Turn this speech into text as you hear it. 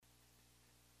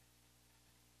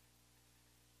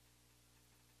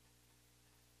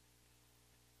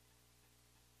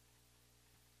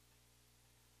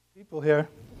People here.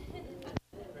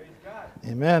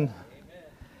 Amen.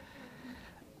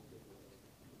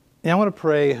 Yeah, I want to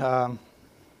pray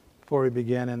before we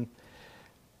begin. And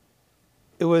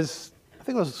I think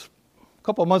it was a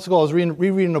couple of months ago, I was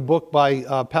rereading a book by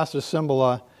Pastor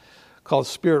Cymbala called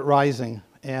Spirit Rising.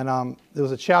 And there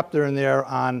was a chapter in there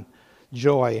on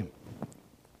joy.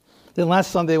 Then last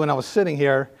Sunday when I was sitting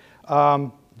here,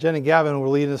 Jen and Gavin were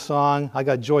leading a song, I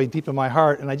Got Joy Deep in My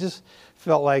Heart. And I just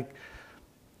felt like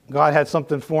God had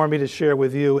something for me to share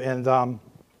with you. And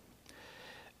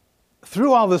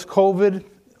through all this COVID,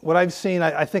 what I've seen,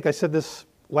 I think I said this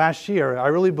last year, I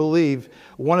really believe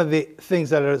one of the things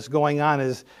that is going on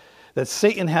is that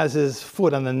Satan has his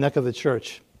foot on the neck of the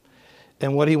church.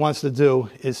 And what he wants to do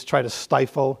is try to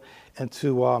stifle and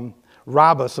to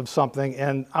rob us of something.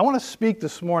 And I want to speak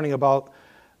this morning about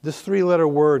this three-letter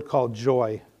word called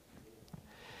joy.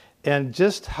 And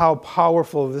just how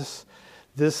powerful this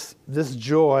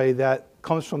joy that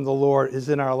comes from the Lord is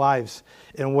in our lives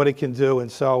and what it can do.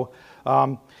 And so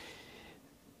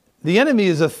the enemy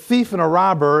is a thief and a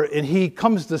robber, and he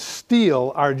comes to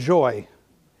steal our joy.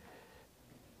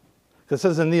 It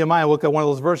says in Nehemiah, look at one of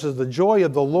those verses, the joy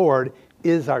of the Lord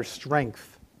is our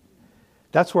strength.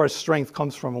 That's where our strength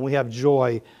comes from, when we have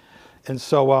joy. And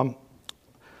so let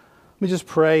me just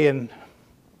pray. And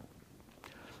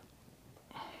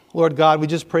Lord God, we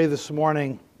just pray this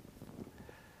morning.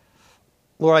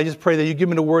 Lord, I just pray that you give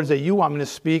me the words that you want me to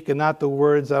speak and not the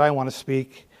words that I want to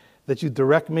speak. That you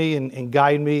direct me and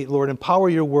guide me. Lord, empower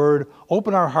your word.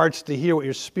 Open our hearts to hear what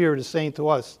your Spirit is saying to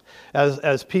us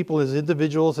as people, as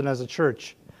individuals, and as a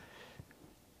church.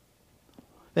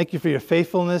 Thank you for your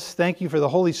faithfulness. Thank you for the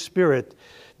Holy Spirit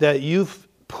that you've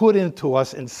put into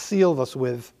us and sealed us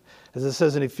with. As it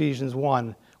says in Ephesians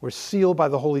 1, we're sealed by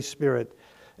the Holy Spirit,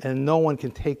 and no one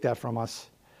can take that from us.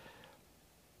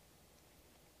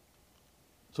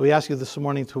 So we ask you this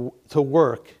morning to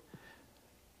work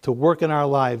in our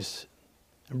lives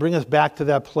and bring us back to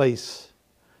that place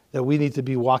that we need to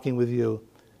be walking with you.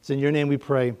 It's in your name we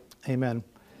pray. Amen.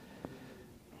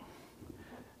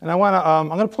 And I'm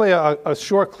going to play a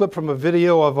short clip from a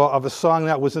video of a song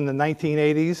that was in the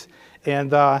 1980s,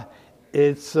 and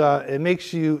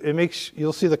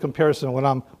you'll see the comparison of what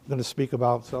I'm going to speak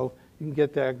about. So you can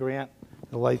get that, Grant,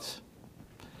 the lights.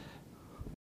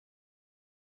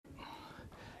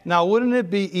 Now, wouldn't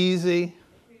it be easy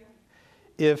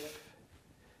if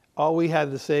all we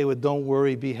had to say was, don't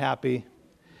worry, be happy?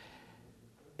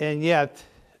 And yet,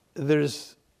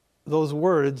 those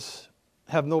words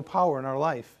have no power in our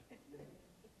life.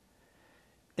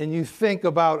 And you think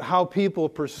about how people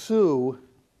pursue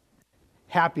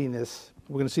happiness.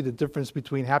 We're going to see the difference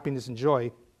between happiness and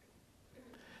joy.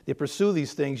 They pursue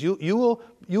these things. You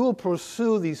will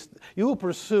pursue these. You will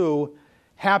pursue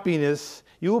happiness.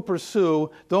 You will pursue,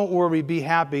 don't worry, be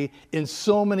happy, in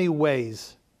so many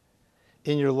ways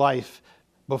in your life.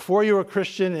 Before you're a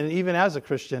Christian, and even as a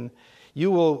Christian, you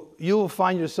will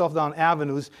find yourself down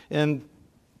avenues. And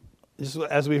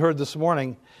as we heard this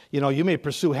morning, you may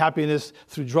pursue happiness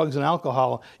through drugs and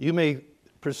alcohol. You may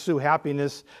pursue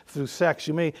happiness through sex.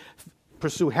 You may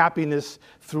pursue happiness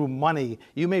through money.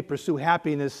 You may pursue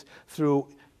happiness through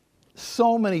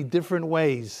so many different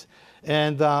ways.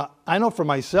 And I know for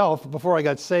myself, before I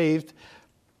got saved,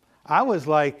 I was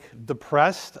like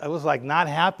depressed. I was like not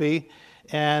happy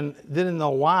and didn't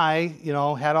know why,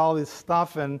 had all this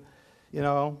stuff and,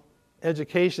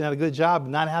 education, had a good job,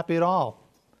 not happy at all.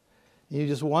 You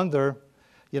just wonder,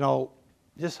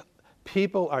 just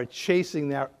people are chasing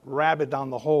that rabbit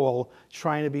down the hole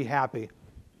trying to be happy.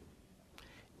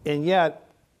 And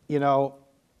yet, it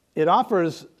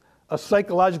offers a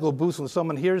psychological boost when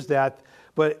someone hears that,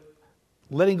 but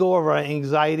letting go of our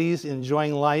anxieties,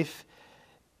 enjoying life,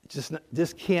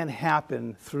 just can't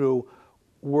happen through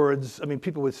words. I mean,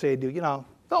 people would say to you,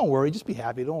 don't worry, just be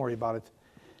happy, don't worry about it.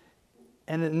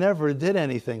 And it never did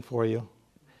anything for you.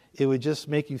 It would just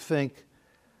make you think,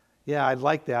 yeah, I'd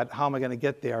like that. How am I going to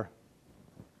get there?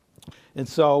 And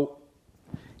so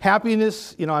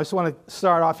happiness, I just want to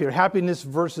start off here. Happiness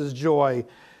versus joy.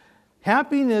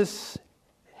 Happiness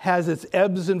has its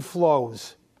ebbs and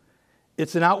flows.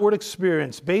 It's an outward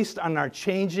experience based on our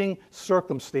changing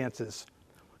circumstances.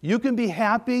 You can be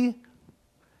happy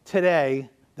today,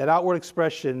 that outward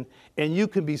expression, and you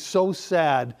can be so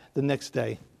sad the next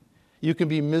day. You can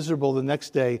be miserable the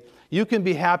next day. You can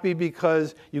be happy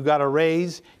because you got a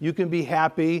raise. You can be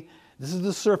happy. This is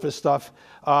the surface stuff.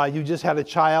 You just had a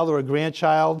child or a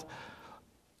grandchild.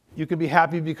 You can be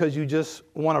happy because you just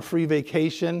want a free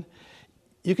vacation.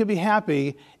 You can be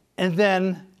happy, and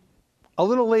then a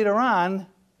little later on,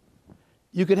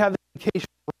 you could have the vacation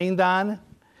rained on.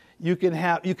 You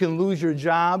can lose your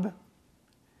job.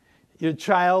 Your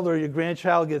child or your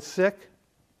grandchild gets sick.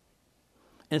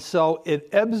 And so it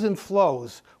ebbs and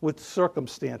flows with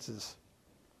circumstances.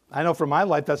 I know for my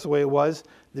life that's the way it was.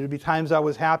 There'd be times I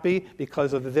was happy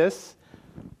because of this,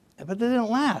 but they didn't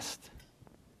last.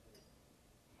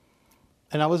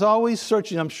 And I was always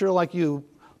searching, I'm sure like you,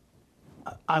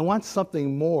 I want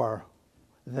something more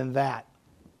than that.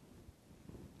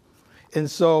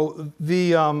 And so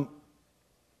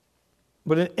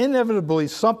but inevitably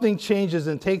something changes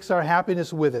and takes our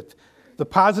happiness with it. The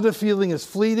positive feeling is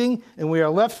fleeting, and we are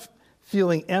left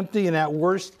feeling empty and at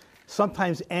worst,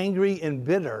 sometimes angry and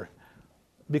bitter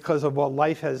because of what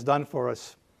life has done for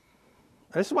us.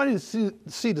 I just wanted to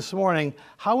see this morning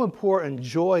how important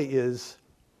joy is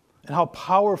and how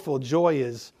powerful joy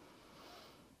is.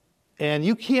 And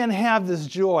you can't have this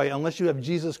joy unless you have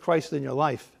Jesus Christ in your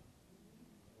life.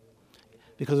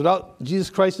 Because without Jesus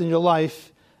Christ in your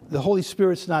life, the Holy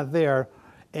Spirit's not there,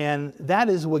 and that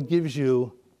is what gives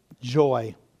you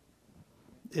joy.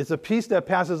 It's a peace that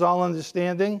passes all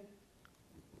understanding.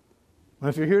 And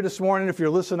if you're here this morning, if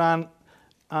you're listening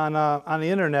on the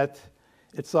internet,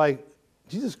 it's like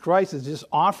Jesus Christ is just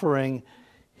offering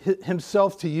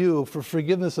himself to you for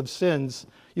forgiveness of sins.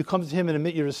 You come to him and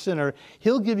admit you're a sinner.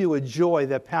 He'll give you a joy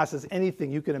that passes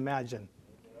anything you can imagine.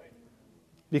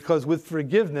 Because with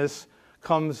forgiveness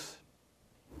comes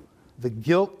the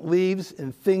guilt leaves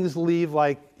and things leave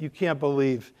like you can't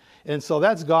believe. And so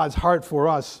that's God's heart for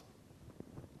us.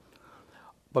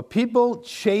 But people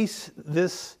chase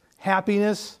this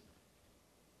happiness.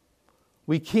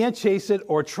 We can't chase it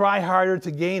or try harder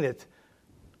to gain it.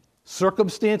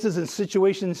 Circumstances and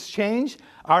situations change,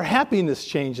 our happiness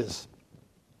changes.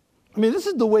 I mean, this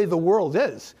is the way the world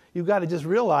is. You've got to just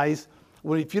realize,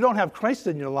 well, if you don't have Christ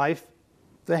in your life,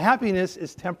 the happiness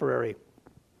is temporary.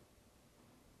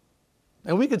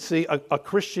 And we could see a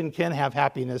Christian can have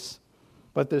happiness,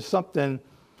 but there's something,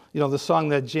 the song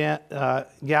that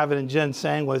Gavin and Jen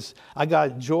sang was, I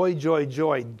got joy, joy,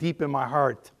 joy deep in my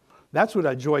heart. That's where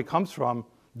that joy comes from.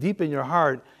 Deep in your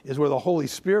heart is where the Holy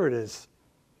Spirit is.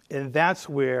 And that's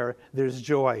where there's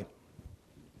joy.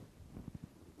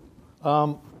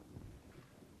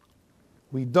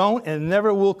 We don't and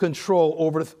never will have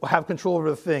control over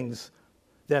the things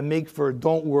that make for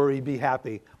don't worry, be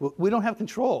happy. We don't have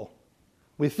control.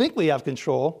 We think we have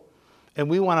control, and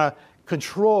we want to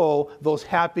control those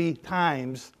happy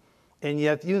times, and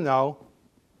yet,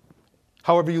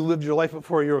 however you lived your life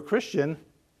before you were a Christian,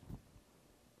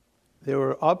 there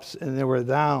were ups and there were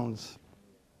downs.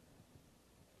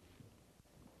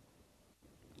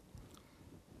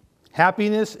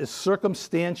 Happiness is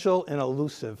circumstantial and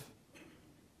elusive.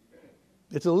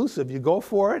 It's elusive. You go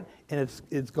for it, and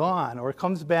it's gone, or it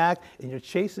comes back, and you're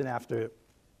chasing after it.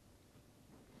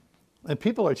 And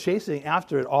people are chasing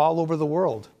after it all over the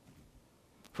world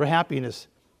for happiness.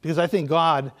 Because I think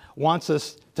God wants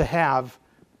us to have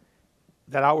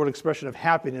that outward expression of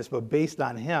happiness, but based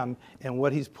on him and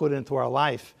what he's put into our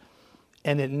life.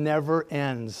 And it never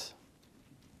ends.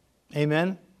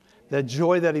 Amen? That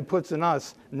joy that he puts in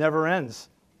us never ends.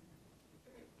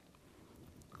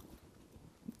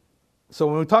 So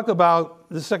when we talk about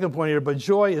the second point here, but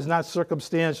joy is not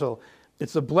circumstantial.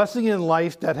 It's a blessing in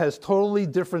life that has totally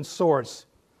different source.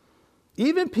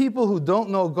 Even people who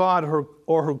don't know God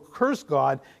or who curse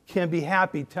God can be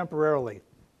happy temporarily.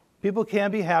 People can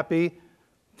be happy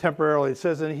temporarily. It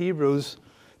says in Hebrews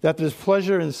that there's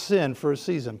pleasure in sin for a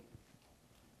season.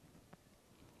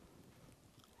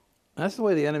 That's the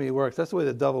way the enemy works. That's the way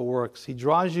the devil works. He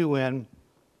draws you in.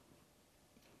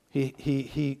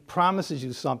 He promises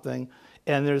you something,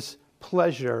 and there's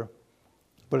pleasure,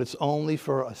 but it's only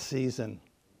for a season.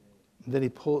 And then he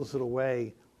pulls it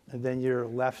away, and then you're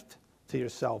left to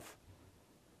yourself.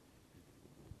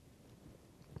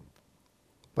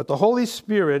 But the Holy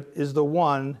Spirit is the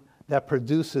one that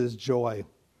produces joy.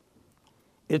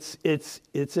 It's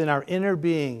in our inner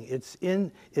being. It's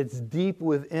deep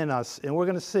within us. And we're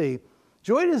going to see,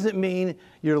 joy doesn't mean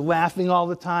you're laughing all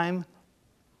the time.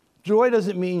 Joy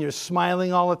doesn't mean you're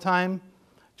smiling all the time.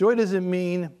 Joy doesn't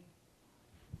mean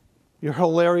you're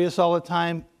hilarious all the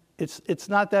time. It's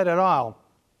not that at all.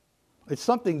 It's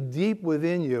something deep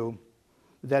within you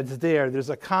that's there. There's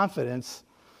a confidence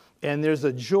and there's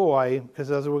a joy,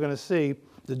 because as we're going to see,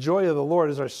 the joy of the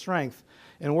Lord is our strength.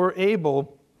 And we're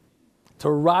able to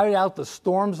ride out the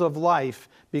storms of life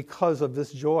because of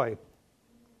this joy.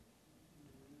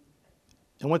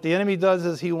 And what the enemy does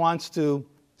is he wants to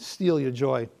steal your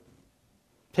joy,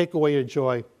 take away your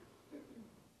joy.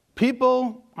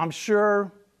 People, I'm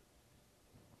sure,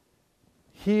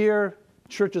 here,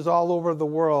 churches all over the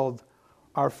world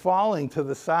are falling to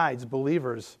the sides,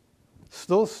 believers,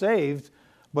 still saved,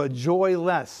 but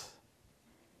joyless,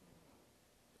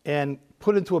 and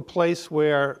put into a place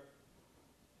where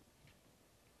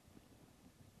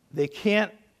they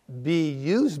can't be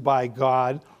used by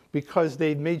God because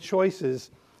they've made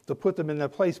choices to put them in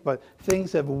that place, but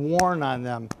things have worn on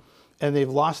them and they've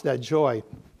lost that joy.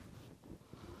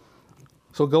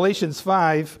 So Galatians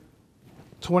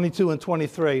 5:22 and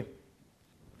 23.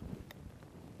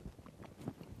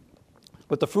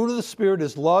 But the fruit of the Spirit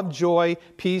is love, joy,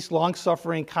 peace,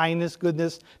 long-suffering, kindness,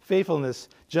 goodness, faithfulness,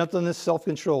 gentleness,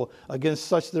 self-control. Against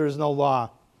such there is no law.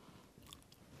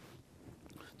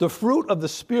 The fruit of the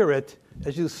Spirit,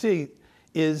 as you see,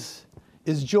 is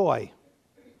joy.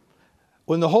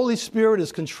 When the Holy Spirit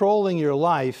is controlling your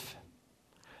life,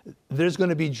 there's going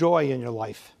to be joy in your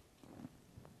life.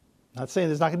 Not saying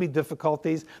there's not going to be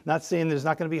difficulties, not saying there's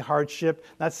not going to be hardship,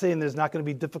 not saying there's not going to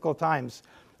be difficult times,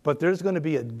 but there's going to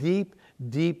be a deep,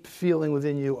 deep feeling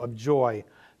within you of joy,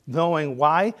 knowing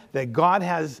why? That God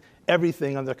has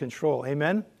everything under control.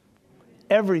 Amen?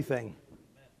 Everything.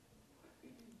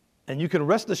 And you can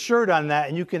rest assured on that,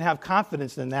 and you can have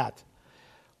confidence in that.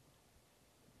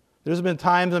 There's been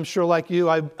times, I'm sure like you,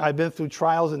 I've been through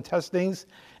trials and testings,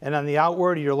 and on the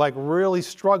outward, you're like really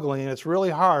struggling, and it's really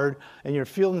hard, and you're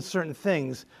feeling certain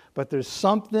things, but there's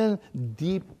something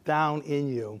deep down in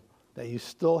you that you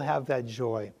still have that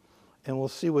joy. And we'll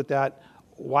see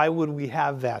why would we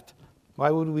have that?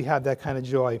 Why would we have that kind of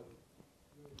joy?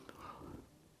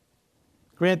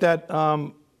 Grant that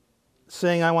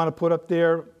saying I want to put up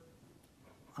there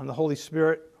on the Holy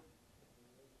Spirit.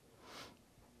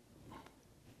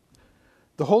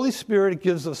 The Holy Spirit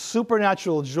gives us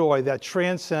supernatural joy that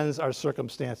transcends our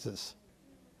circumstances.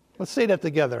 Let's say that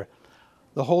together.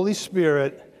 The Holy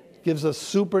Spirit gives us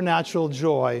supernatural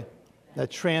joy that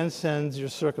transcends your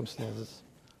circumstances.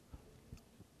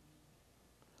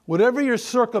 Whatever your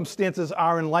circumstances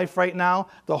are in life right now,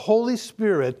 the Holy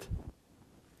Spirit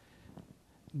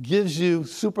gives you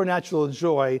supernatural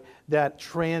joy that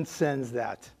transcends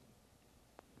that.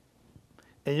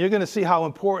 And you're going to see how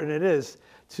important it is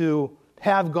to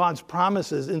have God's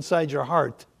promises inside your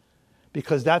heart,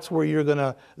 because that's where you're going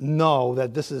to know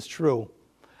that this is true.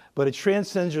 But it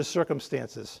transcends your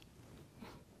circumstances.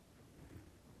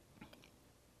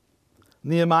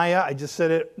 Nehemiah, I just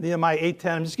said it, Nehemiah 8:10.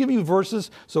 I'm just giving you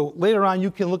verses so later on you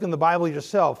can look in the Bible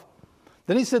yourself.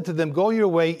 Then he said to them, go your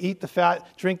way, eat the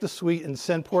fat, drink the sweet, and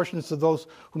send portions to those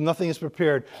whom nothing is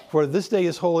prepared. For this day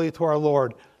is holy to our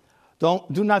Lord.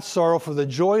 Do not sorrow, for the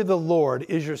joy of the Lord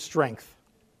is your strength.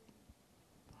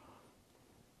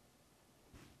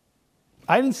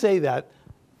 I didn't say that.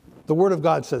 The Word of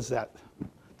God says that.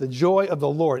 The joy of the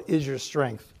Lord is your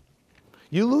strength.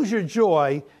 You lose your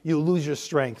joy, you lose your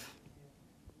strength.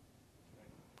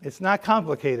 It's not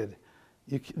complicated.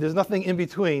 There's nothing in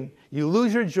between. You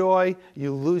lose your joy,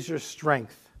 you lose your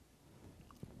strength.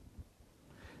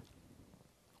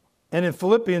 And in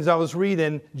Philippians, I was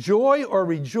reading, joy or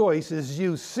rejoice is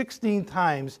used 16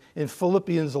 times in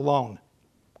Philippians alone.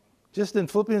 Just in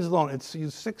Philippians alone, it's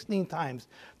used 16 times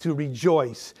to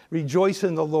rejoice. Rejoice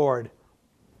in the Lord.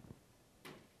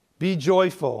 Be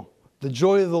joyful. The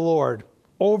joy of the Lord.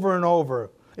 Over and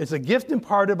over. It's a gift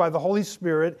imparted by the Holy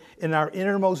Spirit in our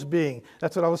innermost being.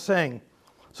 That's what I was saying.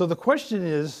 So the question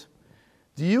is,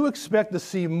 do you expect to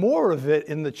see more of it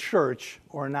in the church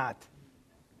or not?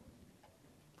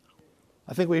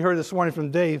 I think we heard this morning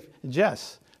from Dave and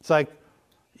Jess. It's like,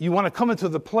 you want to come into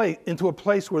a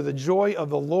place where the joy of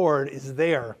the Lord is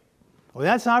there. When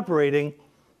that's operating,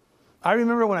 I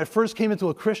remember when I first came into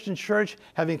a Christian church,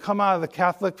 having come out of the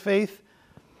Catholic faith,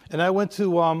 and I went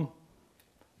to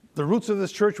the roots of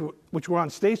this church, which were on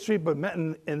State Street, but met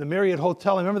in the Marriott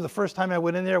Hotel. I remember the first time I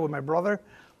went in there with my brother,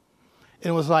 and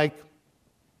it was like,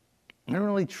 I don't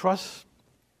really trust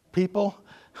people,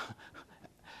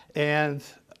 and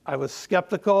I was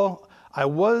skeptical. I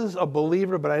was a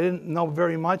believer, but I didn't know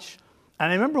very much.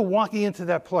 And I remember walking into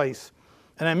that place,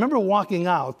 and I remember walking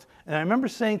out, and I remember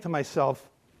saying to myself,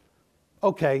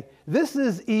 okay, this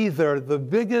is either the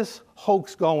biggest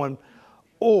hoax going,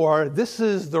 or this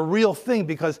is the real thing,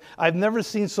 because I've never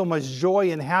seen so much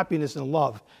joy and happiness and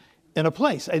love in a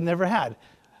place I never had,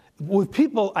 with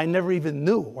people I never even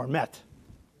knew or met.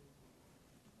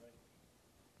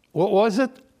 What was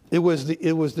it? It was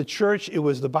the church, it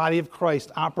was the body of Christ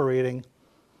operating,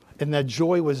 and that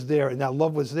joy was there, and that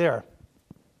love was there.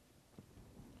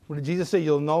 What did Jesus say?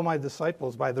 You'll know my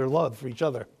disciples by their love for each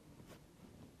other.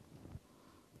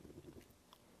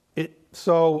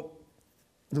 So,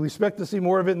 do we expect to see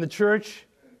more of it in the church?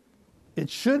 it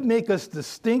should make us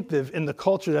distinctive in the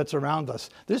culture that's around us.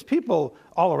 There's people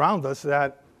all around us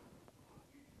that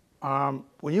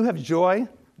when you have joy,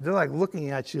 they're like looking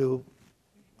at you,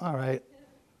 all right,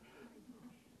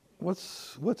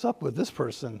 what's up with this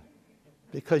person?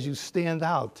 Because you stand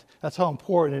out. That's how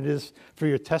important it is for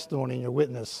your testimony and your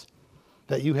witness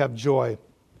that you have joy.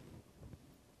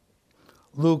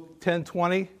 Luke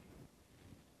 10:20.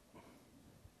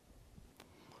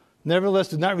 Nevertheless,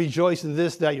 do not rejoice in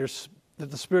this that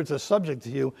the spirits are subject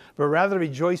to you, but rather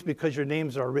rejoice because your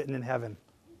names are written in heaven.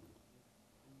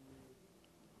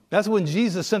 That's when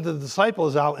Jesus sent the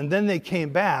disciples out, and then they came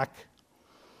back,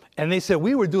 and they said,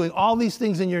 we were doing all these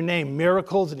things in your name,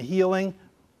 miracles and healing.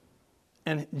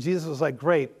 And Jesus was like,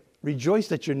 great, rejoice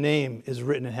that your name is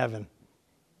written in heaven.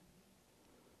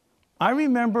 I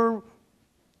remember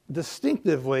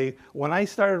distinctively when I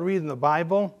started reading the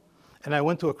Bible, and I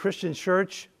went to a Christian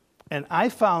church, and I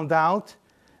found out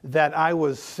that I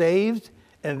was saved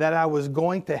and that I was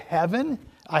going to heaven.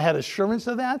 I had assurance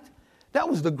of that. That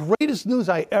was the greatest news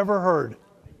I ever heard.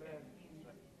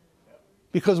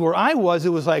 Because where I was, it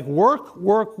was like work,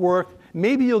 work, work.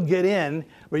 Maybe you'll get in,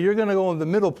 but you're going to go in the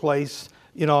middle place,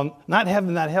 not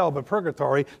heaven, not hell, but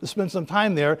purgatory, to spend some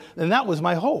time there. And that was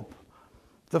my hope.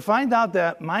 To find out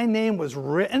that my name was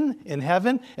written in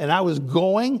heaven and I was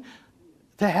going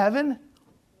to heaven.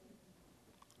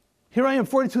 Here I am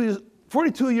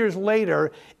 42 years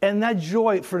later, and that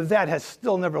joy for that has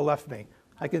still never left me.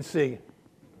 I can see.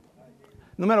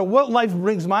 No matter what life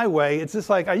brings my way, it's just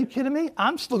like, are you kidding me?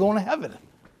 I'm still going to heaven.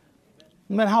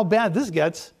 No matter how bad this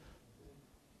gets.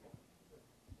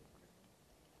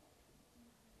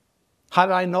 How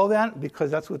did I know that?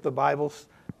 Because that's what the Bible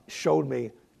showed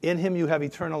me. In him you have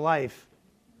eternal life.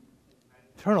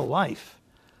 Eternal life.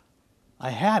 I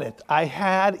had it. I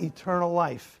had eternal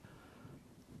life.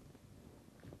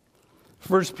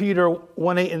 1 Peter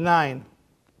 1:8 and 9.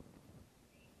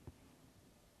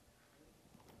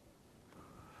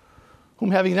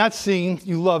 Whom having not seen,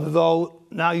 you love, though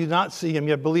now you not see him,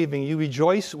 yet believing, you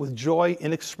rejoice with joy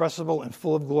inexpressible and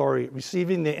full of glory,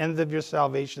 receiving the end of your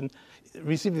salvation,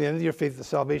 receiving the end of your faith, the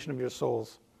salvation of your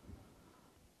souls.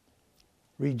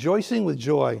 Rejoicing with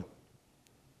joy.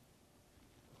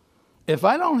 If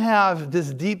I don't have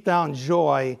this deep down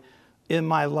joy in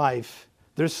my life,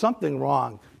 there's something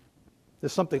wrong.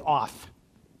 There's something off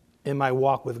in my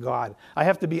walk with God. I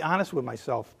have to be honest with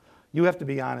myself. You have to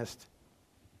be honest.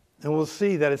 And we'll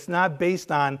see that it's not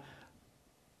based on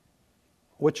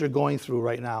what you're going through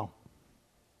right now.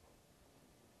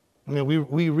 I mean,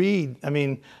 we read,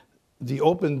 the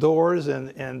Open Doors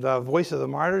and the Voice of the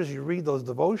Martyrs, you read those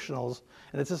devotionals,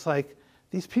 and it's just like,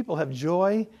 these people have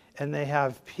joy, and they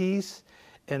have peace,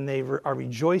 and they are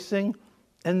rejoicing,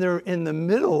 and they're in the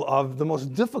middle of the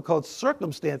most difficult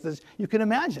circumstances you can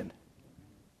imagine.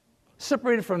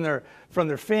 Separated from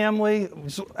their family,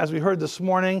 as we heard this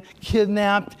morning,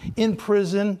 kidnapped, in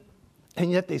prison,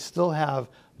 and yet they still have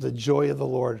the joy of the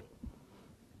Lord.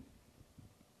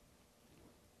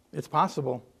 It's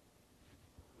possible.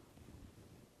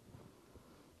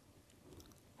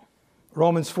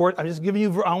 Romans 4, I'm just giving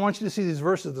you, I want you to see these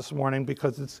verses this morning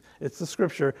because it's the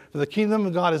scripture. For the kingdom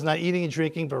of God is not eating and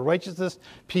drinking, but righteousness,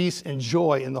 peace, and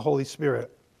joy in the Holy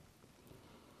Spirit.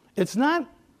 It's not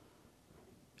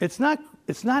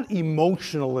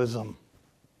emotionalism.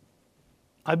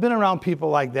 I've been around people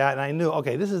like that, and I knew,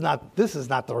 okay, this is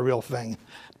not the real thing.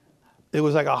 It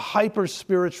was like a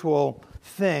hyper-spiritual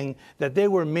thing that they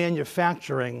were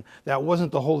manufacturing that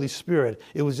wasn't the Holy Spirit.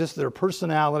 It was just their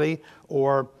personality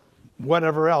or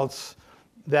whatever else,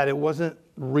 that it wasn't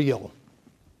real.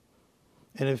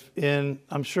 And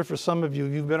I'm sure for some of you,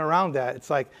 you've been around that. It's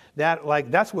like that,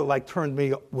 that's what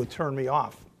would turn me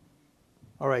off.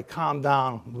 All right, calm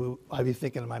down. I'd be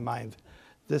thinking in my mind,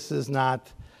 this is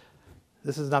not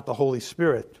the Holy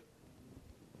Spirit.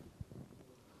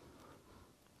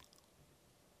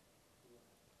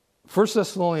 First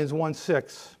Thessalonians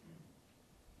 1:6.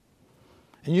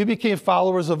 And you became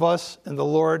followers of us in the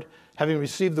Lord, having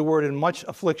received the word in much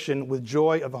affliction with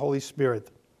joy of the Holy Spirit.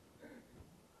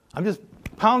 I'm just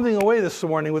pounding away this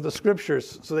morning with the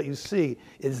scriptures so that you see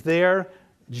it's there,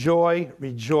 joy,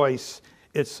 rejoice.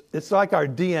 It's like our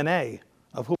DNA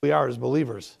of who we are as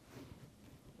believers.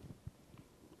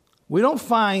 We don't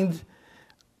find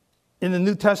in the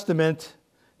New Testament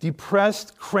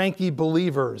depressed, cranky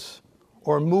believers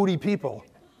or moody people.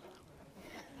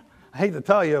 I hate to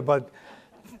tell you, but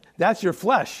that's your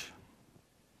flesh.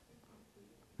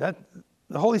 The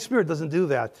Holy Spirit doesn't do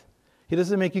that. He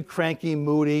doesn't make you cranky,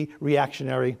 moody,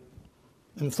 reactionary.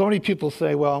 And so many people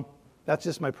say, well, that's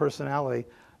just my personality.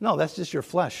 No, that's just your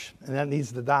flesh, and that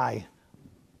needs to die.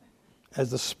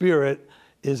 as the Spirit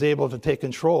is able to take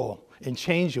control and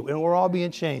change you. And we're all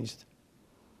being changed.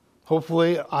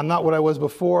 Hopefully, I'm not what I was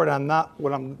before, and I'm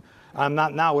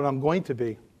not now what I'm going to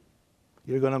be.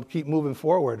 You're going to keep moving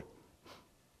forward.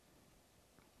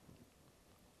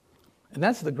 And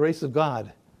that's the grace of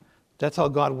God. That's how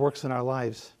God works in our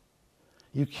lives.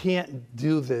 You can't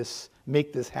do this,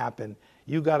 make this happen.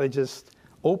 You got to just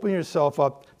open yourself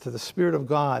up to the Spirit of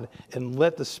God and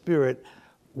let the Spirit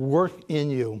work in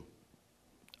you.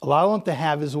 Allow him to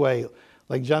have his way.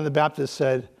 Like John the Baptist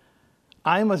said,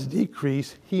 I must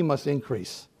decrease, he must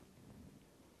increase.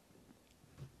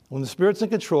 When the Spirit's in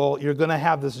control, you're going to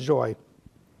have this joy.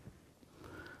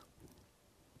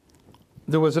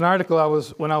 There was an article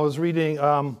when I was reading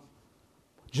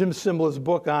Jim Cymbala's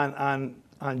book on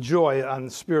joy, on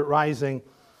Spirit Rising.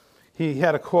 He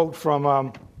had a quote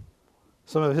from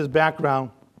some of his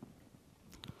background.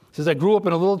 He says, I grew up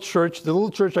in a little church. The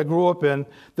little church I grew up in,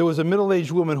 there was a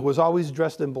middle-aged woman who was always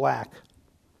dressed in black.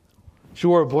 She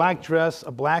wore a black dress,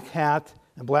 a black hat,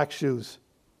 and black shoes.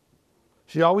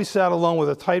 She always sat alone with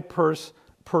a tight pursed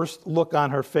look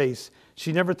on her face.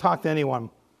 She never talked to anyone.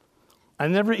 I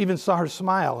never even saw her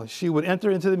smile. She would enter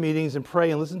into the meetings and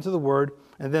pray and listen to the word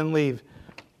and then leave.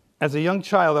 As a young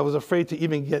child, I was afraid to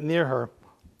even get near her.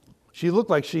 She looked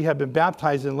like she had been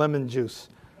baptized in lemon juice.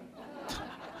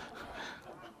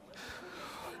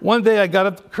 One day I got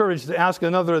up the courage to ask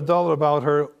another adult about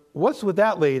her. What's with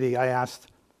that lady? I asked.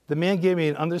 The man gave me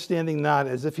an understanding nod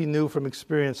as if he knew from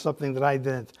experience something that I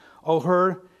didn't. Oh,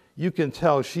 her, you can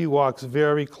tell she walks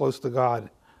very close to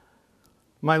God.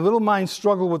 My little mind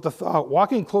struggled with the thought,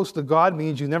 walking close to God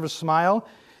means you never smile.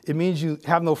 It means you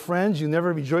have no friends. You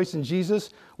never rejoice in Jesus.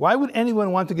 Why would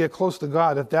anyone want to get close to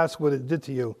God if that's what it did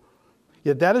to you?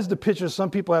 Yet that is the picture some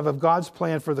people have of God's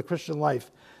plan for the Christian life.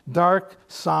 Dark,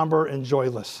 somber, and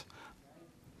joyless.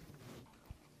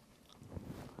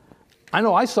 I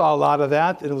know I saw a lot of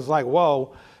that, and it was like,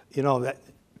 whoa, that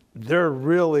they're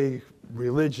really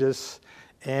religious,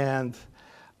 and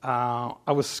I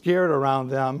was scared around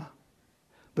them.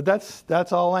 But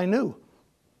that's all I knew.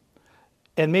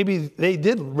 And maybe they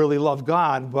did really love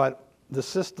God, but the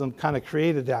system kind of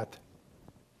created that.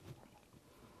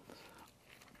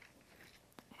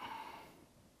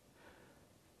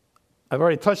 I've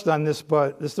already touched on this,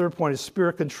 but this third point is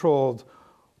Spirit-controlled.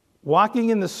 Walking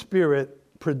in the Spirit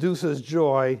produces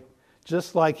joy,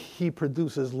 just like he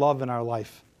produces love in our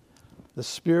life. The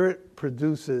Spirit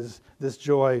produces this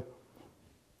joy.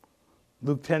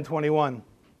 Luke 10:21.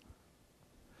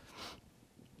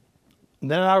 In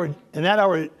that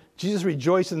hour, Jesus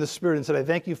rejoiced in the Spirit and said, I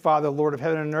thank you, Father, Lord of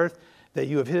heaven and earth, that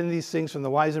you have hidden these things from the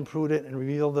wise and prudent and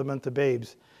revealed them unto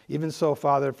babes. Even so,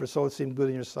 Father, for so it seemed good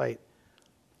in your sight.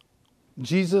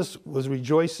 Jesus was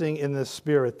rejoicing in the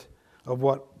Spirit of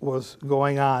what was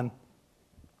going on.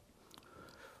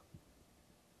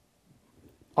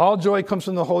 All joy comes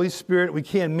from the Holy Spirit. We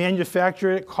can't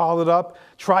manufacture it, call it up,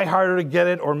 try harder to get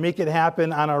it, or make it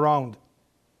happen on our own.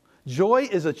 Joy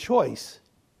is a choice.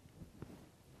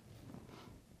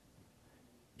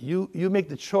 You make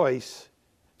the choice.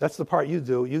 That's the part you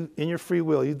do. You, in your free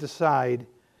will, you decide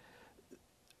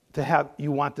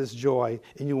you want this joy,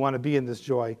 and you want to be in this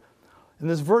joy. And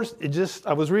this verse,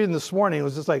 I was reading this morning, it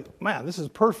was just like, man, this is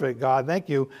perfect, God, thank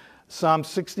you. Psalm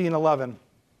 16:11.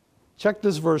 Check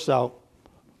this verse out.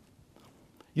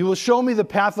 You will show me the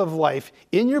path of life.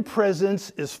 In your presence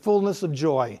is fullness of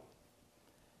joy.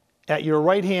 At your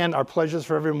right hand are pleasures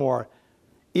forevermore.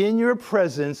 In your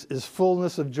presence is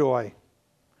fullness of joy.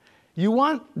 You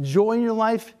want joy in your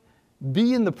life?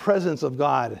 Be in the presence of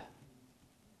God.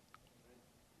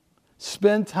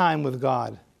 Spend time with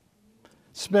God.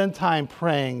 Spend time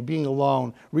praying, being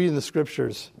alone, reading the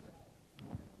scriptures.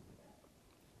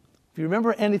 If you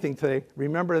remember anything today,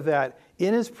 remember that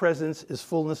in his presence is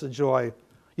fullness of joy.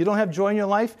 You don't have joy in your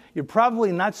life, you're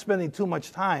probably not spending too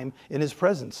much time in his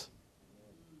presence.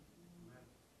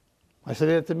 I say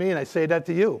that to me and I say that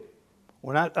to you.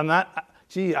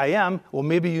 I am. Well,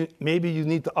 maybe you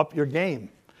need to up your game.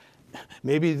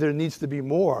 Maybe there needs to be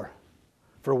more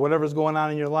for whatever's going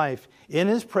on in your life. In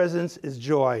his presence is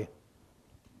joy.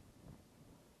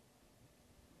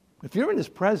 If you're in his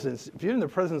presence, if you're in the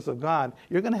presence of God,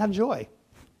 you're going to have joy.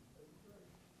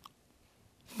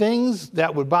 Things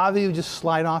that would bother you just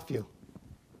slide off you.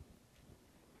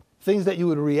 Things that you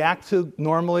would react to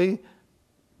normally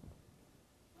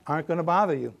aren't going to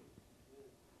bother you.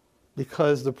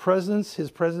 Because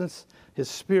his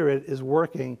Spirit is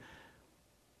working.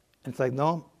 It's like,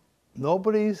 no,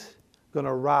 nobody's going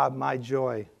to rob my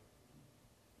joy.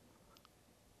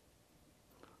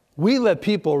 We let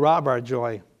people rob our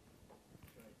joy.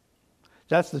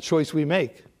 That's the choice we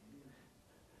make.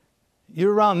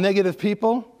 You're around negative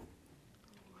people,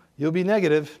 you'll be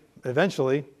negative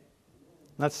eventually.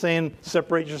 Not saying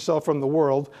separate yourself from the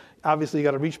world. Obviously, you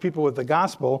got to reach people with the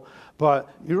gospel. But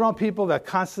you're around people that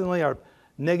constantly are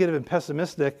negative and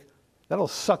pessimistic, that'll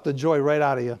suck the joy right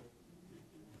out of you.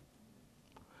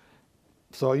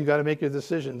 So you got to make your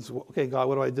decisions. Okay, God,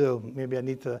 what do I do? Maybe I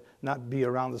need to not be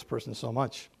around this person so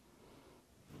much.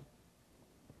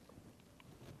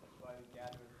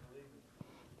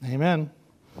 Amen.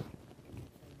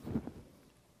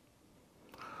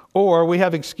 Or we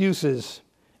have excuses.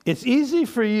 It's easy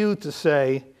for you to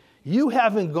say, you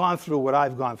haven't gone through what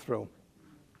I've gone through.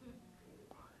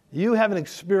 You haven't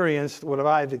experienced what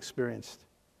I've experienced.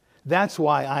 That's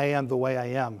why I am the way I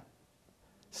am.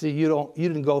 See, you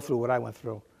didn't go through what I went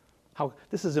through.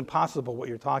 This is impossible, what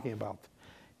you're talking about.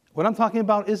 What I'm talking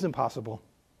about is impossible,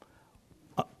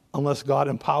 unless God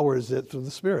empowers it through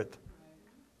the Spirit.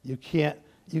 You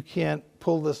can't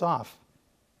pull this off.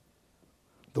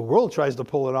 The world tries to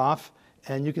pull it off,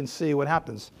 and you can see what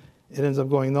happens. It ends up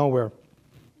going nowhere.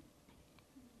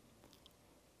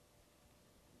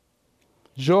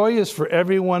 Joy is for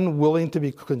everyone willing to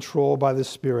be controlled by the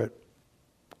Spirit.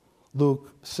 Luke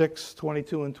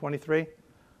 6:22 and 23.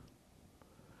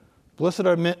 Blessed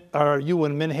are you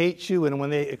when men hate you and when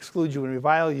they exclude you and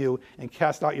revile you and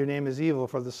cast out your name as evil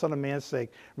for the Son of Man's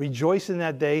sake. Rejoice in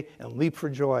that day and leap for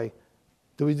joy.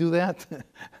 Do we do that?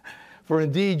 For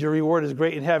indeed your reward is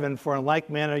great in heaven, for in like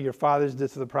manner your fathers did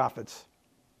to the prophets.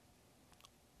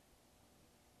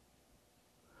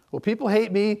 Well, people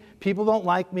hate me, people don't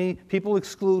like me, people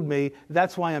exclude me.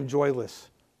 That's why I'm joyless.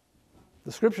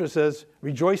 The scripture says,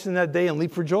 rejoice in that day and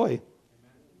leap for joy.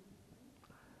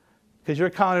 Because you're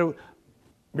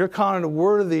counted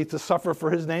worthy to suffer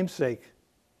for his name's sake.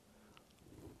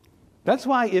 That's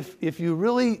why if you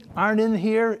really aren't in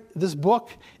here, this book,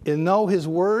 and know his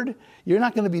word, you're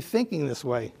not going to be thinking this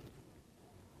way.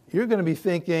 You're going to be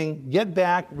thinking, get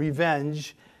back,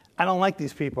 revenge. I don't like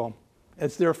these people.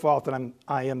 It's their fault that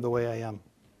I am the way I am.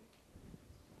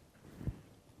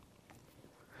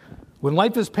 When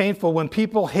life is painful, when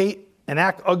people hate and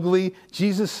act ugly,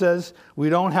 Jesus says we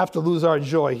don't have to lose our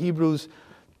joy. Hebrews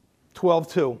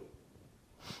 12:2.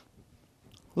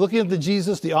 Looking unto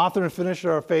Jesus, the author and finisher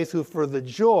of our faith, who for the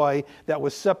joy that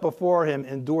was set before him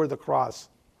endured the cross,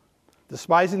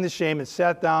 despising the shame, and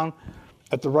sat down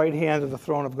at the right hand of the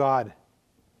throne of God.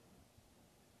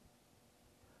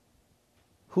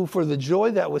 Who for the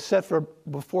joy that was set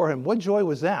before him, what joy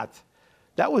was that?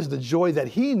 That was the joy that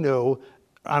he knew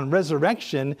on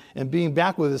resurrection and being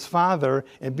back with his Father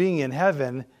and being in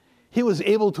heaven. He was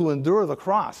able to endure the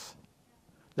cross.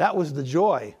 That was the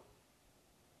joy.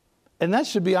 And that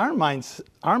should be our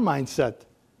mindset.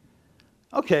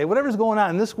 Okay, whatever's going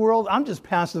on in this world, I'm just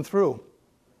passing through.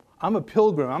 I'm a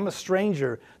pilgrim. I'm a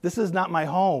stranger. This is not my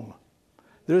home.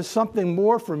 There's something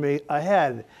more for me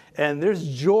ahead, and there's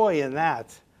joy in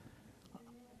that.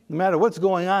 No matter what's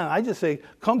going on, I just say,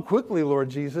 come quickly, Lord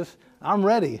Jesus. I'm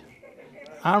ready.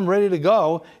 I'm ready to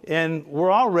go, and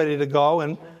we're all ready to go,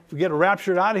 and if we get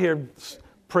raptured out of here,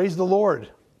 praise the Lord.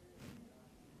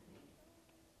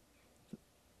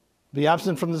 Be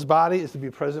absent from this body is to be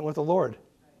present with the Lord.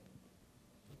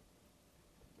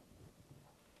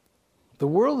 The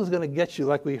world is going to get you,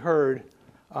 like we heard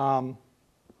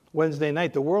Wednesday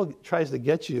night. The world tries to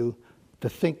get you to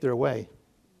think their way.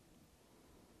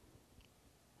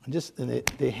 And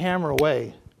they hammer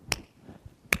away.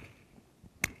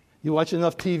 You watch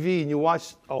enough TV and you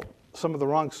watch some of the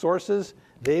wrong sources,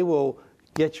 they will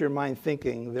get your mind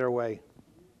thinking their way.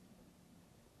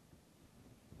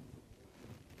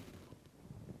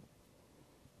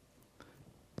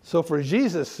 So for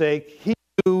Jesus' sake, he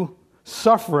knew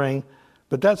suffering,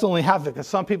 but that's only half of it, because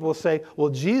some people will say, well,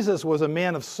 Jesus was a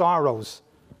man of sorrows.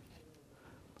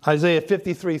 Isaiah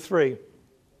 53:3.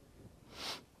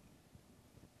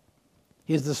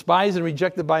 He is despised and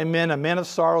rejected by men, a man of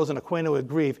sorrows and acquainted with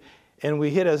grief. And we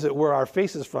hid, as it were, our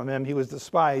faces from him. He was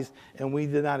despised, and we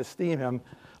did not esteem him.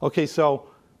 Okay, so,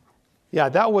 yeah,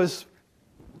 that was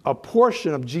a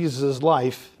portion of Jesus'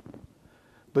 life.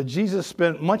 But Jesus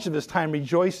spent much of his time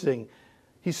rejoicing.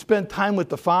 He spent time with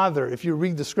the Father. If you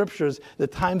read the scriptures, the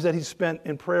times that he spent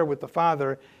in prayer with the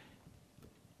Father,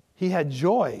 he had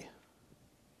joy.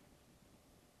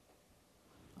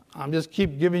 I'm just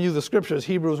keep giving you the scriptures.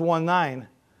 Hebrews 1:9.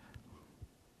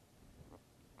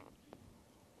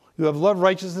 You have loved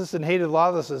righteousness and hated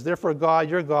lawlessness. Therefore God,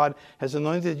 your God, has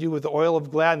anointed you with the oil of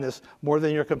gladness more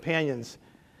than your companions.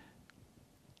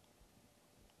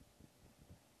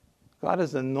 God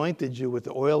has anointed you with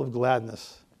the oil of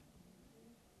gladness.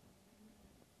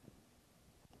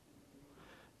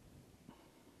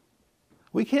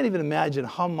 We can't even imagine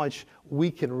how much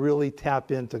we can really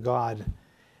tap into God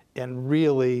and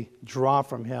really draw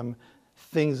from him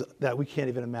things that we can't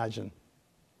even imagine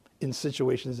in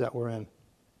situations that we're in.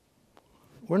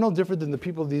 We're no different than the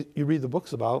people you read the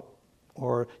books about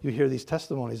or you hear these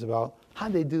testimonies about.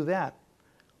 How'd they do that?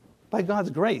 By God's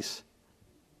grace.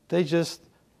 They just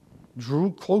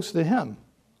drew close to him.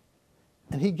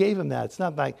 And he gave them that. It's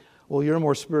not like, well, you're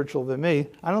more spiritual than me.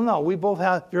 I don't know. We both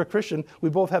have, if you're a Christian, we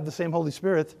both have the same Holy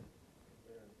Spirit.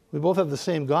 We both have the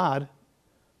same God.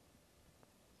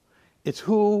 It's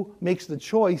who makes the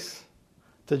choice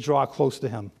to draw close to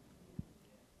him.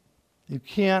 You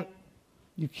can't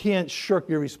shirk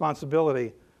your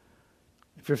responsibility.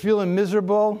 If you're feeling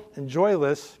miserable and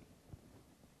joyless,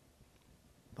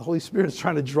 the Holy Spirit is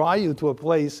trying to draw you to a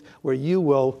place where you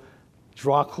will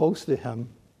draw close to him.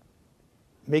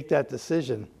 Make that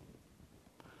decision.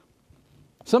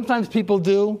 Sometimes people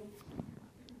do,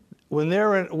 when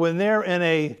they're in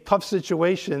a tough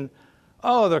situation,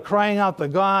 they're crying out to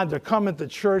God, they're coming to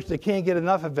church, they can't get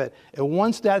enough of it. And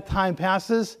once that time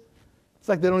passes, it's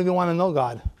like they don't even want to know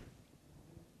God.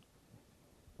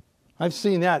 I've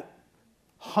seen that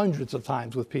hundreds of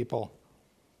times with people.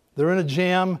 They're in a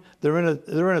jam, they're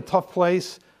in a tough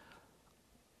place.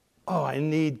 Oh, I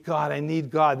need God, I need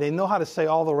God. They know how to say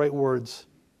all the right words,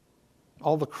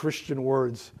 all the Christian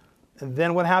words. And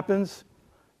then what happens?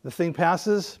 The thing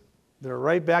passes, they're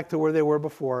right back to where they were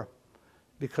before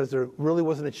because there really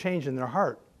wasn't a change in their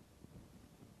heart.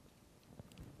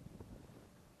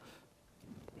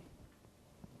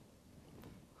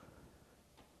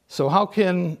 So how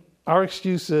can our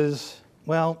excuse is,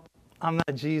 well, I'm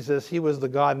not Jesus. He was the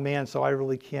God-man, so I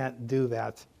really can't do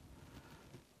that.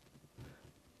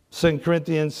 2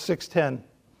 Corinthians 6:10.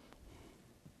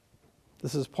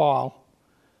 This is Paul.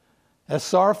 As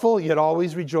sorrowful, yet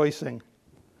always rejoicing.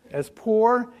 As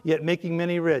poor, yet making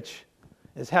many rich.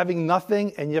 As having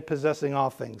nothing, and yet possessing all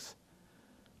things.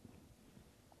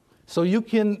 So you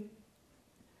can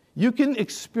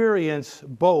experience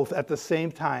both at the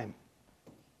same time.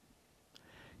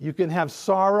 You can have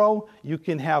sorrow, you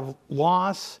can have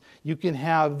loss, you can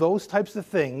have those types of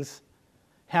things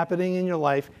happening in your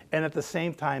life, and at the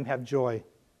same time have joy.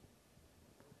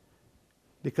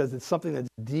 Because it's something that's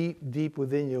deep, deep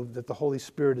within you that the Holy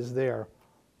Spirit is there.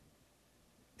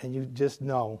 And you just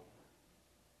know.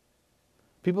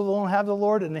 People don't have the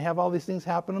Lord and they have all these things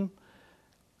happen to them.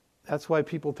 That's why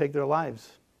people take their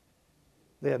lives.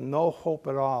 They have no hope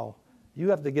at all. You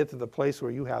have to get to the place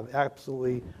where you have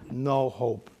absolutely no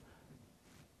hope.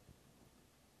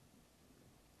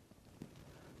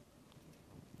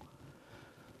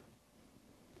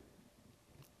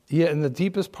 Yet in the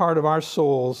deepest part of our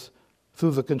souls,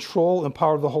 through the control and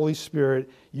power of the Holy Spirit,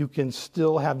 you can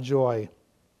still have joy.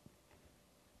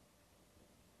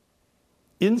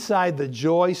 Inside, the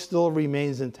joy still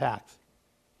remains intact.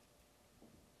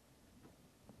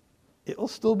 It will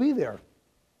still be there.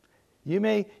 You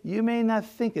may not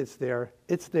think it's there.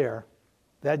 It's there.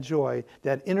 That joy,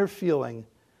 that inner feeling.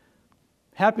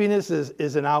 Happiness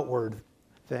is an outward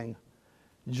thing.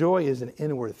 Joy is an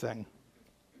inward thing.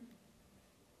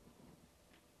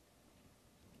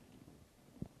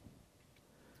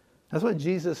 That's what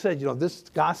Jesus said. This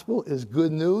gospel is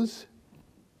good news.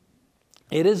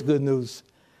 It is good news.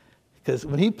 Because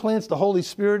when he plants the Holy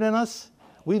Spirit in us,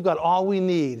 we've got all we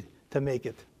need to make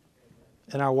it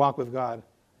in our walk with God.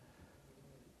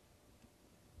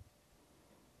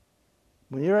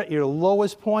 When you're at your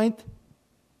lowest point,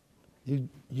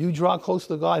 you draw close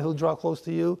to God, he'll draw close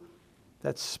to you.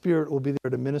 That Spirit will be there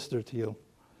to minister to you.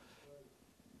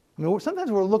 I mean,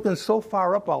 sometimes we're looking so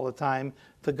far up all the time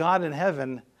to God in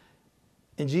heaven,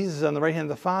 and Jesus is on the right hand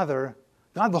of the Father.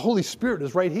 God, the Holy Spirit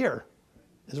is right here.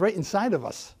 Is right inside of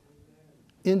us.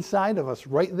 Inside of us,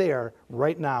 right there,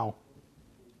 right now.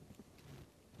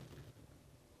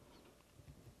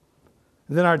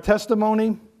 And then our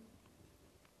testimony,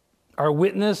 our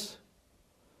witness.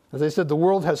 As I said, the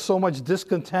world has so much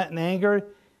discontent and anger,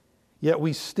 yet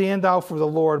we stand out for the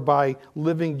Lord by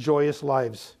living joyous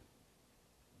lives.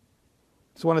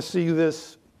 Just want to see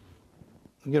this.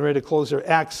 I'm getting ready to close here.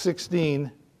 Acts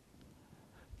 16.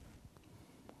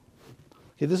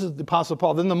 Okay, this is the Apostle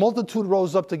Paul. Then the multitude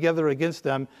rose up together against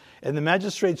them, and the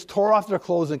magistrates tore off their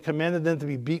clothes and commanded them to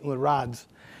be beaten with rods.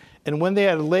 And when they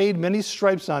had laid many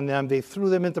stripes on them, they threw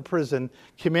them into prison,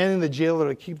 commanding the jailer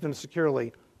to keep them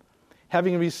securely.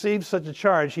 Having received such a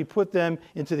charge, he put them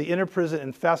into the inner prison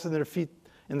and fastened their feet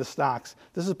in the stocks.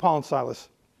 This is Paul and Silas.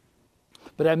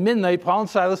 But at midnight, Paul and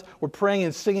Silas were praying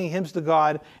and singing hymns to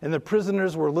God, and the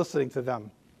prisoners were listening to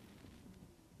them.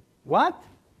 What?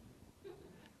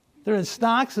 They're in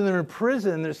stocks and they're in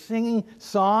prison and they're singing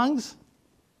songs.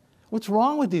 What's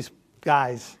wrong with these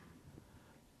guys?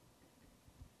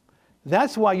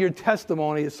 That's why your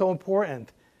testimony is so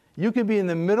important. You can be in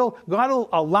the middle. God will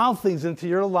allow things into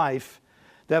your life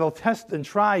that'll test and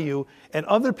try you, and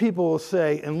other people will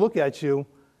say and look at you,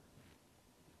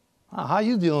 how are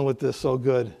you dealing with this so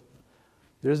good?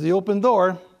 There's the open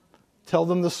door. Tell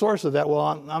them the source of that. Well,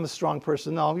 I'm a strong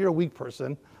person. No, you're a weak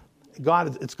person.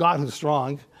 It's God who's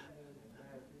strong.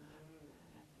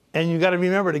 And you got to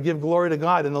remember to give glory to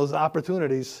God in those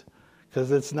opportunities,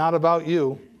 because it's not about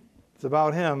you. It's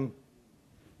about Him.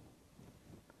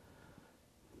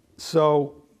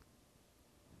 So,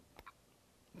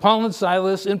 Paul and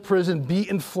Silas in prison,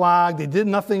 beaten, flogged. They did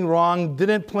nothing wrong,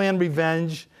 didn't plan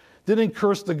revenge, didn't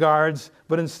curse the guards,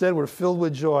 but instead were filled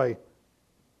with joy.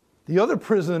 The other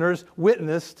prisoners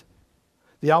witnessed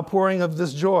the outpouring of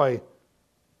this joy.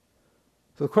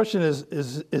 So the question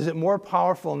is it more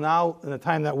powerful now in the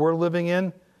time that we're living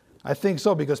in? I think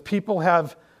so, because people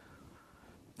have,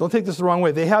 don't take this the wrong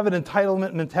way, they have an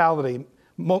entitlement mentality.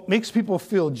 Makes people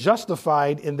feel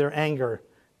justified in their anger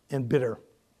and bitter.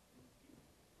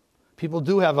 People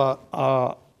do have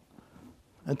a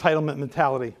entitlement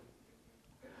mentality.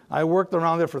 I worked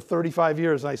around there for 35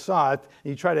 years, and I saw it. And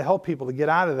you try to help people to get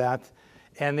out of that,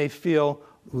 and they feel,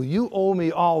 well, you owe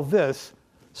me all this,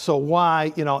 so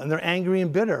why, and they're angry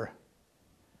and bitter.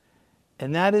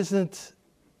 And that isn't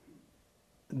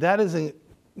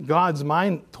God's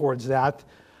mind towards that,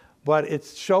 but it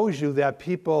shows you that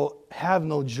people have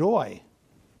no joy.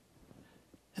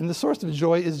 And the source of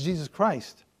joy is Jesus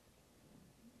Christ.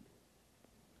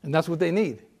 And that's what they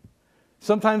need.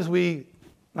 Sometimes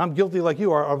I'm guilty like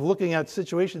you are, of looking at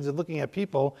situations and looking at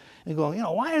people and going,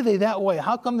 why are they that way?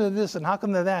 How come they're this and how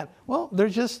come they're that? Well, they're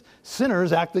just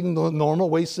sinners acting the normal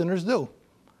way sinners do.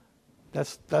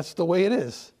 That's the way it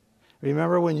is.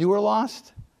 Remember when you were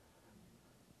lost?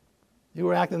 You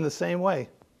were acting the same way.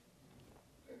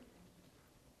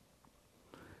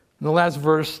 In the last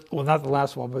verse, well, not the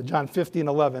last one, but John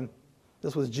 15:11,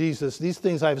 this was Jesus. These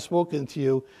things I have spoken to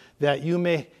you, that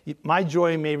my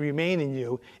joy may remain in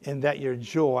you, and that your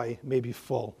joy may be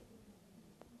full.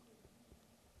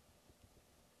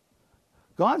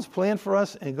 God's plan for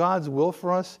us and God's will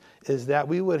for us is that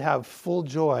we would have full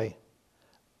joy.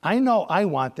 I know I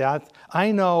want that.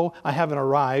 I know I haven't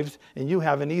arrived, and you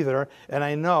haven't either, and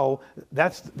I know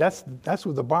that's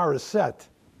where the bar is set.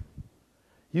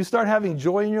 You start having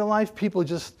joy in your life, people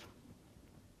just...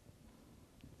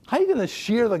 How are you going to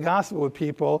share the gospel with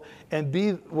people and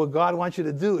be what God wants you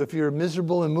to do if you're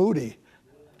miserable and moody?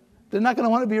 They're not going to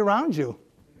want to be around you.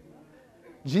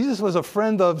 Jesus was a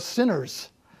friend of sinners.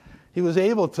 He was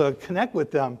able to connect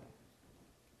with them.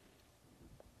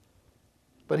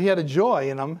 But he had a joy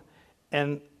in him,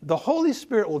 and the Holy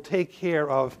Spirit will take care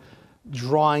of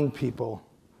drawing people.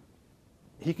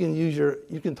 You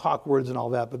can talk words and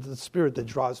all that, but the Spirit that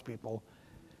draws people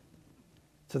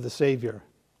to the Savior.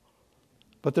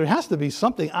 But there has to be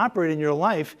something operating in your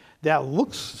life that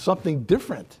looks something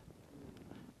different.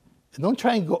 And don't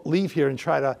try and leave here and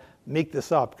try to make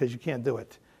this up, because you can't do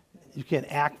it. You can't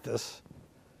act this.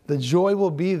 The joy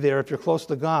will be there if you're close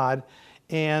to God,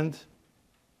 and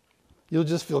you'll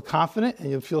just feel confident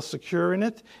and you'll feel secure in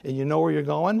it, and you know where you're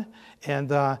going, and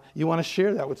you want to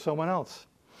share that with someone else.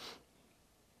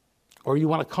 Or you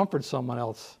want to comfort someone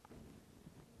else.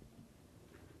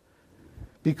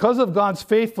 Because of God's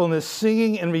faithfulness,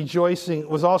 singing and rejoicing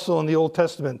was also in the Old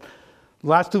Testament.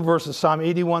 Last two verses, Psalm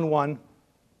 81:1.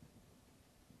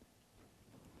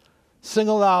 Sing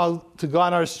aloud to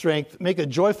God our strength. Make a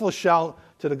joyful shout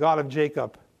to the God of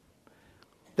Jacob.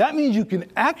 That means you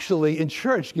can actually, in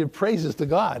church, give praises to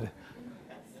God.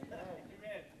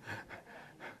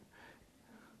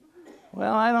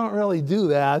 Well, I don't really do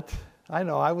that. I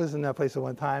know, I was in that place at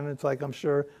one time. It's like, I'm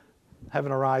sure,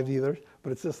 haven't arrived either.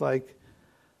 But it's just like,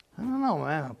 I don't know,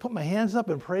 man. I'll put my hands up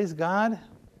and praise God.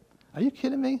 Are you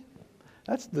kidding me?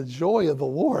 That's the joy of the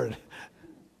Lord.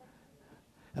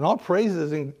 And all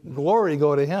praises and glory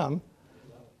go to Him.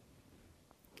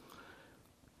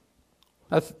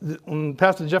 When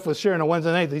Pastor Jeff was sharing on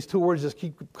Wednesday night, these two words just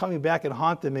keep coming back and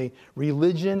haunting me.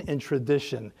 Religion and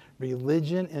tradition.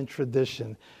 Religion and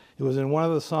tradition. It was in one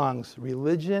of the songs,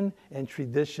 religion and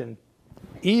tradition.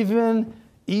 Even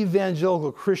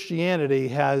evangelical Christianity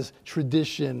has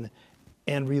tradition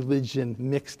and religion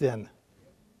mixed in.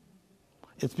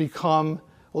 It's become,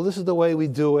 well, this is the way we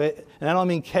do it. And I don't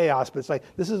mean chaos, but it's like,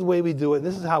 this is the way we do it,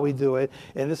 this is how we do it,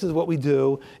 and this is what we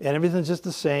do, and everything's just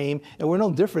the same. And we're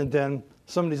no different than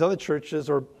some of these other churches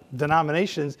or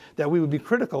denominations that we would be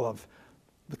critical of.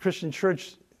 The Christian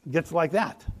church gets like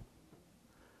that.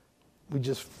 we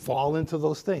just fall into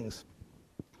those things.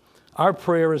 Our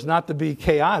prayer is not to be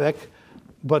chaotic,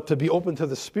 but to be open to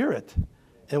the Spirit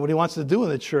and what he wants to do in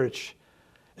the church.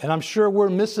 And I'm sure we're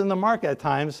missing the mark at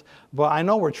times, but I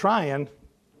know we're trying.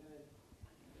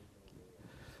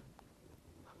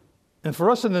 And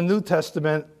for us in the New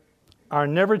Testament, our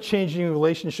never-changing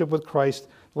relationship with Christ,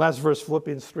 last verse,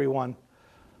 Philippians 3:1.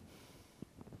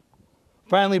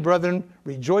 Finally, brethren,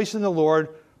 rejoice in the Lord.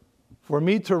 For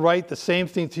me to write the same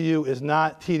thing to you is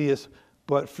not tedious,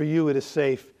 but for you it is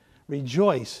safe.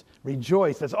 Rejoice,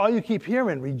 rejoice. That's all you keep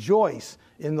hearing. Rejoice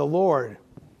in the Lord.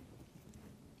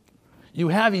 You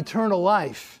have eternal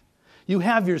life. You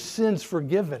have your sins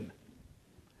forgiven.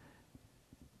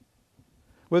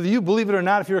 Whether you believe it or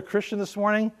not, if you're a Christian this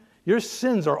morning, your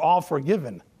sins are all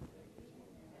forgiven.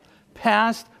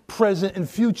 Past, present, and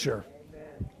future.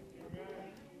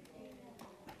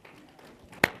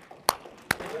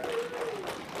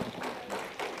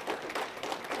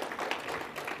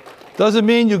 Doesn't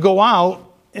mean you go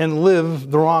out and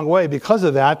live the wrong way because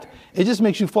of that. It just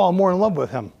makes you fall more in love with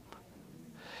him.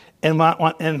 And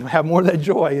have more of that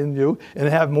joy in you and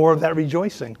have more of that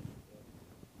rejoicing.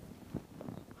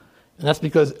 And that's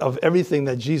because of everything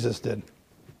that Jesus did.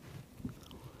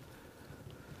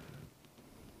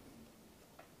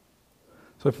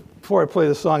 So before I play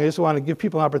the song, I just want to give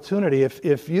people an opportunity.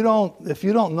 If you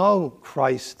don't know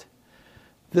Christ,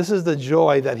 this is the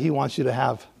joy that he wants you to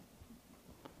have.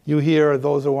 You here, or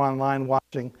those who are online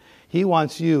watching, he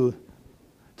wants you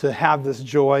to have this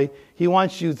joy. He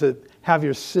wants you to have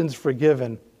your sins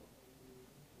forgiven.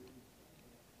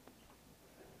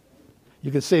 You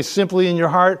can say simply in your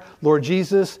heart, Lord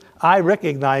Jesus, I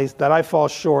recognize that I fall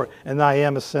short and that I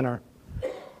am a sinner.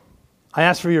 I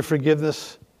ask for your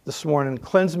forgiveness this morning.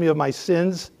 Cleanse me of my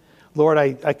sins. Lord,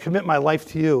 I commit my life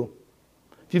to you.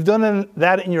 If you've done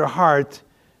that in your heart,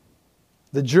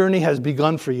 the journey has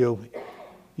begun for you.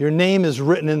 Your name is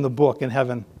written in the book in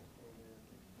heaven.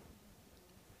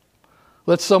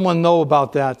 Let someone know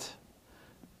about that.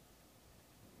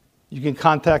 You can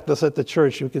contact us at the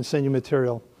church. We can send you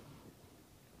material.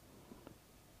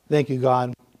 Thank you,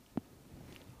 God.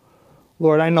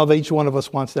 Lord, I know that each one of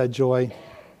us wants that joy.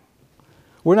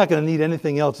 We're not going to need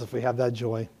anything else if we have that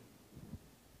joy.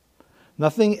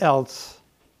 Nothing else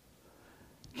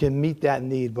can meet that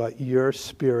need but your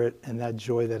Spirit and that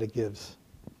joy that it gives.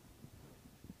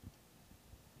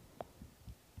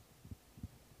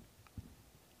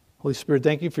 Holy Spirit,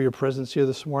 thank you for your presence here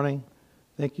this morning.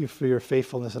 Thank you for your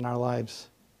faithfulness in our lives.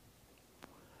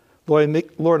 Lord,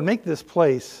 make this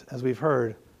place, as we've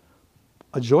heard,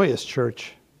 a joyous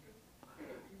church,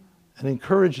 an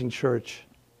encouraging church,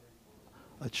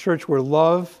 a church where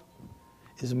love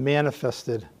is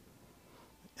manifested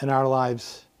in our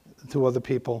lives to other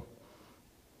people.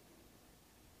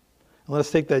 And let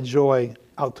us take that joy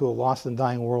out to a lost and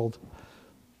dying world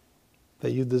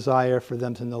that you desire for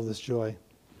them to know this joy.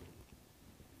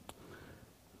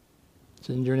 It's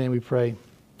in your name we pray.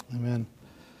 Amen.